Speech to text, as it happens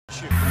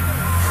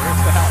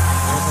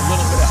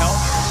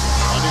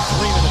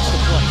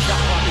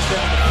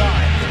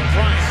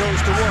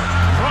goes to work.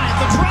 Bryant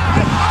the drive.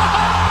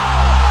 Oh!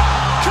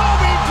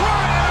 Kobe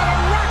Bryant on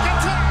a rack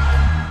attack.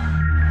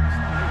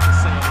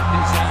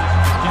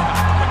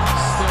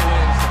 Still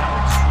is how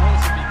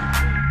explosive he can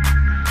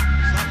be.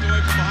 Slapped away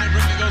from behind.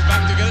 Ricky goes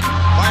back to get it.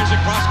 Fires it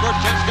cross court.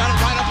 Kemp's got it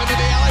right up into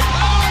the alley.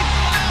 Power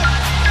slam!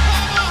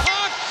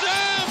 Tomahawk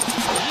Sam!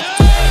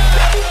 Yeah,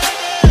 baby!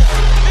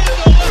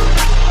 Into left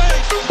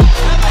space.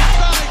 And the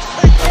Sonics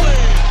take the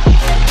lead.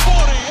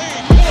 48.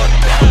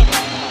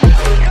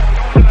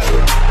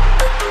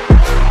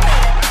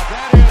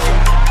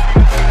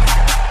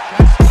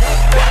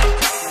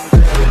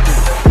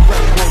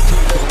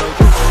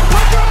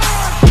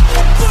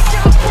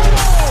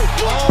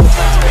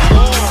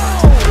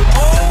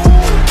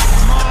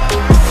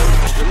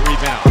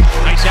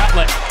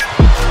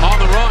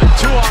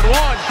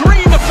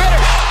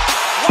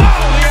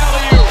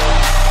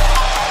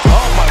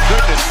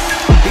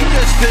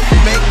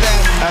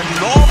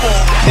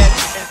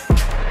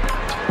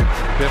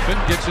 Pippen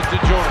gets it to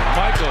Jordan.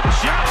 Michael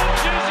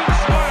challenges and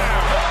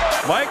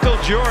slams. Michael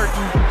Jordan,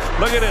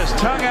 look at his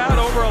tongue out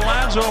over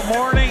Alonzo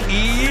Mourning.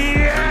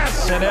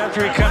 Yes! And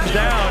after he comes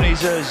down, he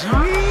says,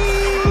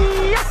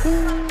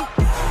 Yahoo!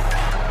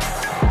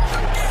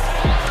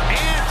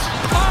 Ants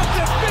off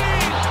the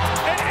feed,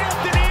 and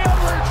Anthony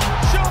Edwards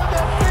showing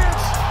that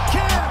Vince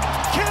can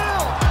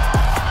kill.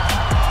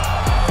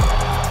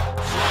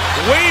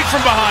 Wade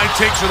from behind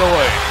takes it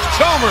away.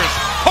 Chalmers,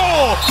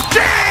 Cole,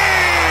 James!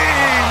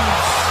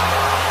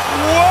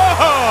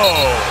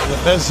 Whoa! The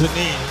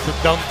mezzanine to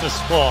dunk this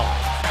ball.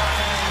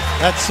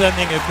 That's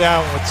sending it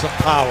down with some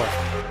power.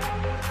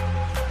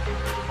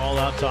 Ball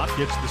out top,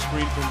 gets the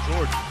screen from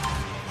Jordan.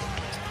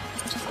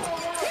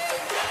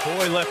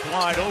 Boy left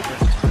wide open.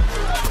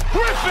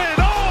 Griffin,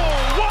 oh,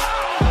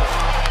 wow!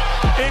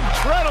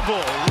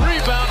 Incredible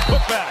rebound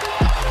putback.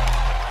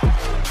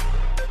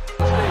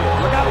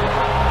 Look out.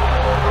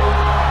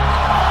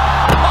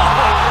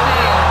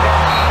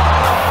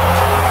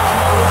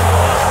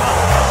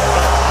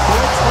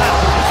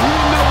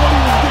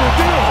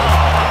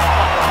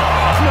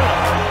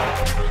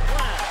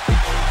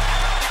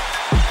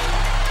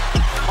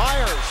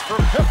 For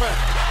Pippen.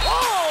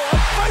 Oh, a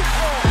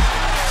faithful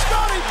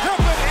Scottie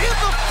Pippen in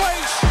the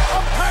face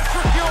of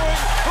Patrick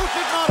Ewing, who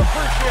did not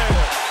appreciate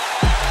it.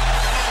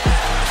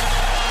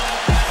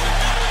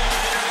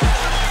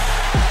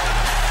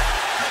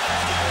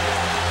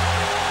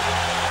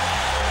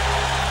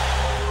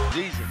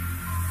 Easy.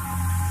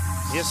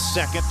 His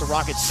second, the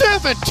Rockets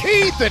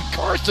 17th, and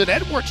Carson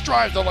Edwards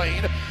drives the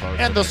lane,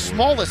 and the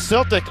smallest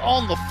Celtic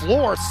on the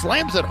floor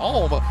slams it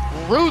home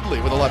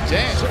rudely with a left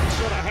hand.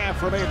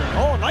 6.5 remaining.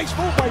 Oh, nice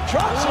move by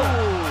Johnson.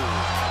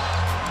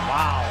 Oh.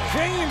 Wow.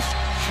 James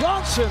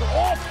Johnson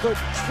off the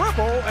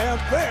dribble and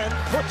then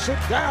puts it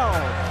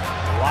down.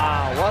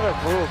 Wow, what a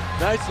move.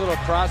 Nice little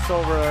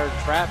crossover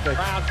traffic.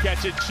 Brown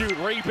catch and shoot,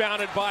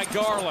 rebounded by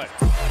Garland.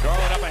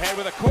 Garland up ahead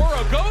with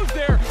Okoro, goes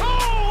there.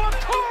 Oh,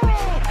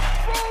 Okoro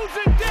throws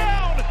it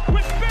down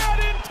with bad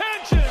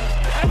intentions.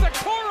 As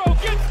Okoro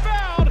gets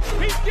fouled,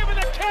 he's given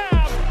a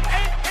Cavs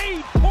an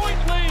 8-point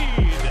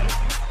lead.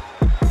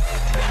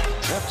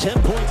 That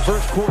 10-point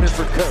first quarter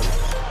for Curry.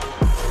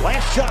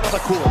 Last shot of the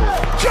quarter.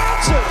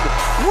 Johnson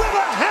with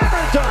a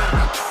hammer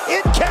dunk.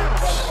 It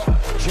counts.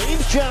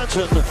 James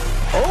Johnson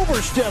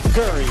over Steph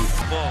Curry.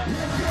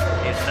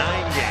 In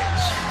 9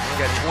 games. He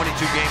got 22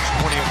 games,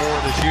 20 or more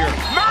this year.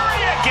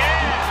 Murray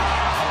again!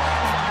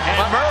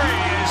 And Murray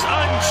is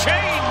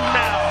unchained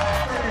now.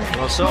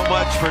 Well, so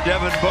much for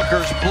Devin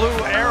Booker's blue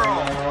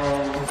arrow.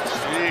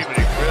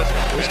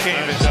 This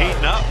game is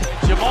heating up.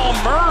 Jamal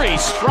Murray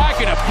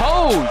striking a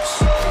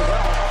pose.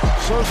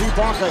 Serge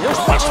Ibaka, here's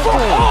Westbrook.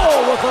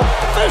 Oh, with a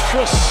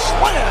vicious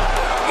slam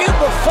in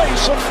the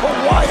face of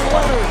Kawhi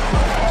Leonard.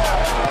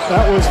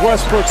 That was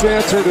Westbrook's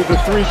answer to the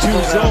 3-2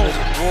 zone.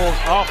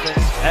 Wolves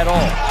offense at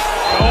all.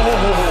 Oh,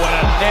 what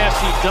a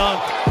nasty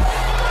dunk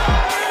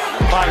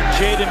by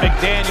Jaden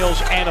McDaniels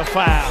and a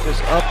foul.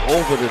 Just up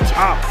over the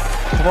top,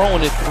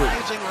 throwing it through.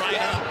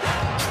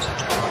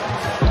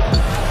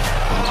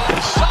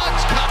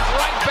 Suggs comes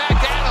right back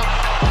at him,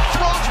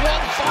 throws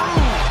one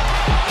through,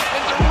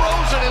 and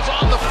DeRozan is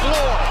on the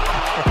floor.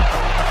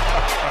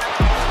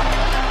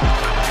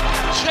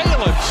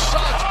 Jalen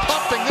Suggs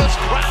pumping this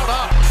crowd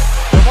up.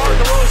 DeMar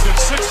DeRozan,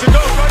 6 to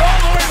go, right all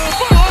the way to the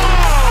foot.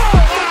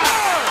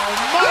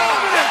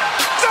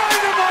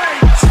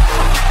 Dynamite!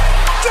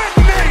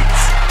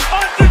 Detonates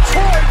on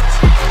Detroit!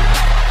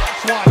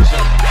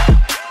 Swanson.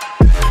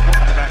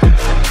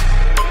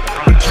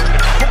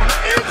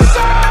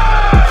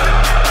 Inside!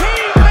 He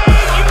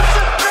made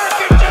Yusuf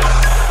Nurkic's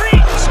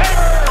street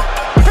terror.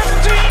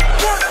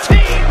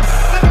 15-14.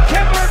 The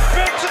Kevlar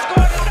bench is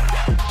going to...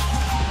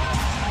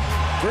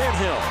 Grant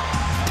Hill.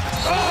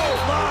 Oh,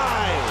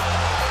 my!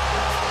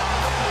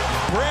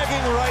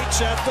 Bragging rights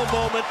at the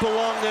moment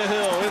belong to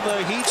Hill in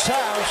the Heat's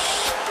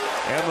house.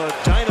 And the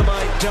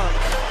dynamite dunk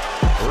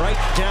right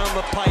down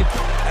the pipe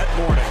at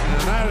Morning.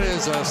 And that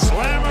is a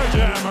slammer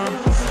jammer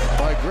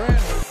by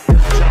Grant.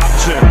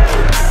 Johnson,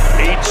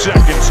 8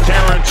 seconds.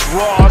 Terrence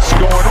Ross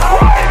going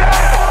right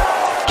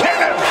at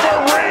Kenneth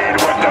Faried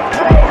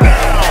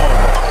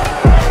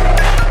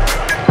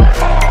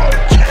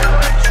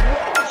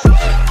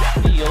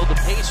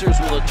Pacers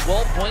with a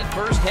 12-point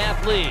first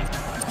half lead.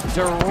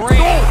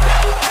 Durant.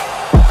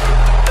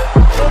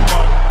 Oh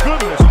my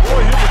goodness,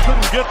 boy, he just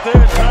couldn't get there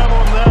in time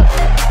on that.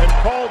 And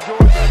Paul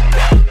George.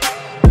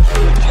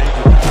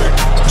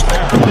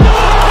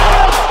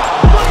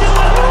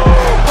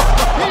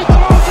 He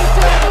throws it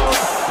down.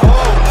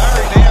 Oh,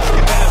 Larry Nance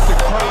has the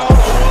crowd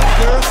on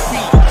their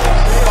feet.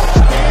 They are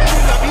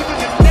standing up even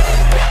the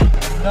net.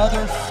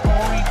 Another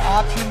scoring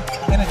option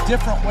and a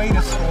different way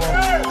to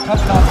score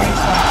coming on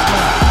baseline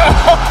swing.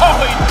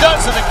 Oh, he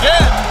does it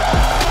again.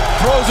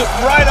 Throws it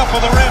right up on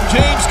the rim.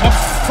 James comes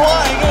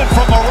flying in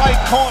from the right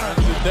corner.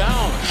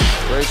 Down.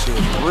 Gracie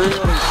really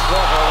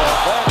struggling.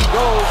 That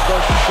goes the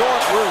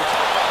short route.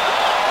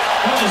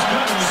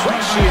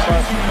 Tracy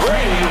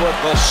McGrady with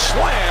the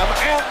slam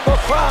and the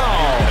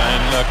foul.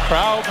 And the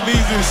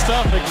crowd-pleasing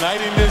stuff,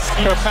 igniting this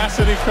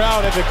capacity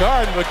crowd at the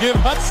Garden. But give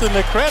Hudson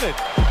the credit.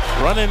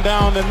 Running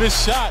down the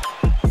missed shot.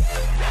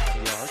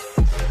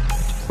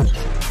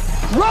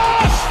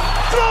 Russ!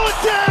 Throw it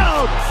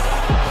down!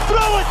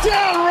 Throw it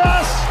down,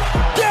 Russ!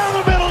 Down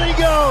the middle he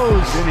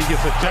goes! Then he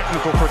gets a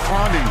technical for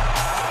taunting.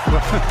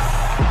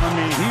 I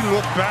mean, he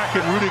looked back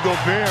at Rudy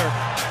Gobert.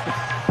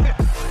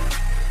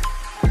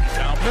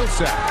 Now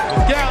Millsap.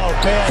 Down,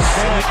 pass!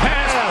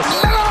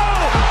 No!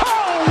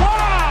 Oh,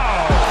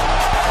 wow!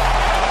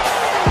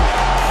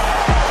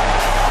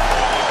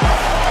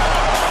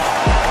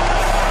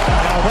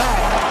 Now that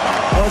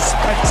was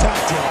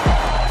spectacular.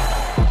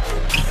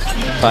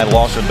 Ty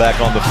Lawson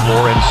back on the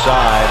floor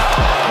inside.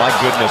 My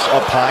goodness,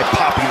 up high,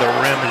 popping the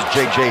rim is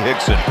J.J.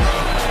 Hickson.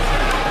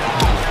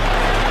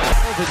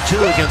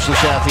 2 against the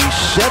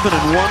Southeast, 7-1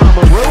 on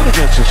the road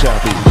against the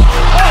Southeast.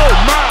 Oh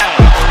my!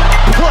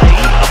 Play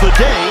of the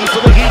day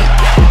for the Heat.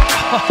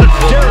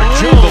 Derek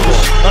Jones,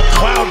 a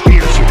cloud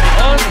piercer.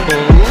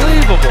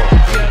 Unbelievable.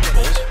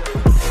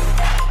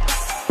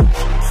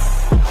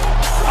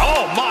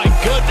 Oh my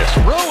goodness,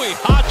 Rui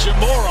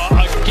Hachimura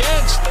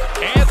against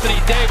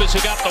Anthony Davis,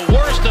 who got the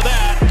worst of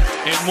that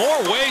in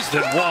more ways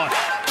than one.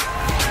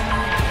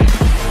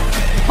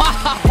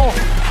 Wow,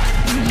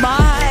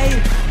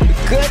 my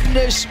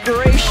goodness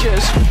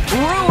gracious.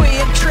 Rui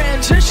in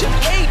transition,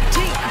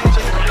 18.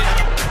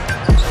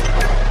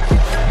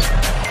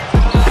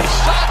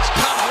 Shots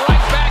come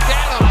right back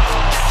at him.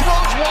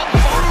 Throws one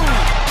through.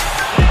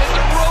 And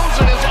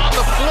DeRozan is on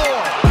the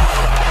floor.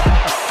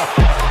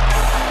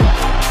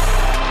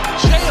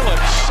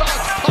 Jalen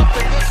Suggs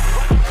pumping this.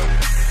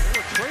 They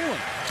were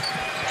trailing.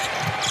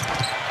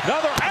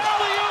 Another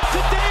alley-oop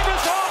to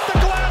Davis off the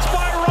glass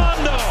by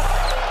Rondo.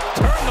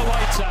 Turn the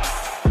lights out.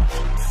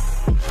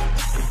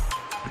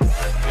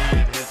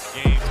 His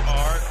game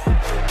hard.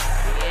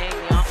 The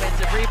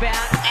offensive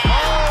rebound.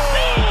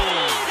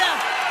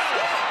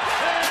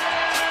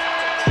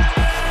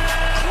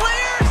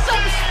 Clear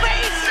some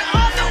space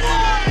on the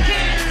wall,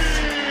 kids.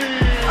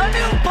 A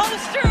new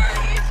poster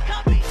is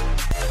coming.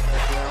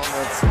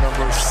 That's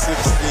number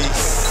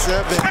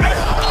 67.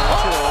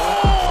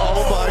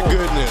 Oh my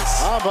goodness.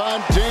 How about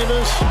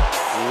Davis?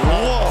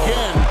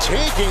 Again,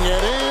 taking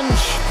it in,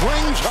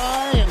 springs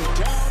high and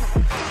down.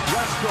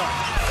 Westbrook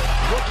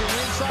looking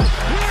inside.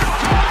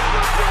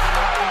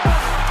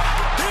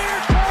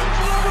 Here comes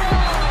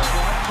LeBron!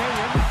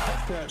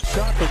 That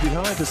shot from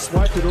behind to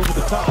swipe it over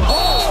the top. Oh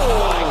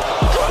my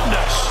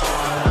goodness!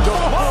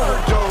 DeMar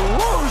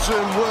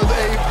DeRozan with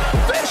a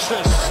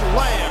vicious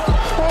slam.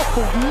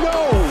 Oh no!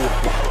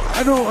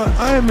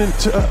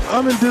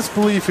 I'm in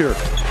disbelief here.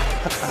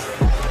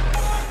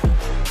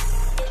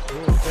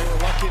 They were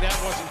lucky that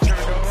wasn't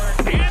turned over.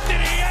 And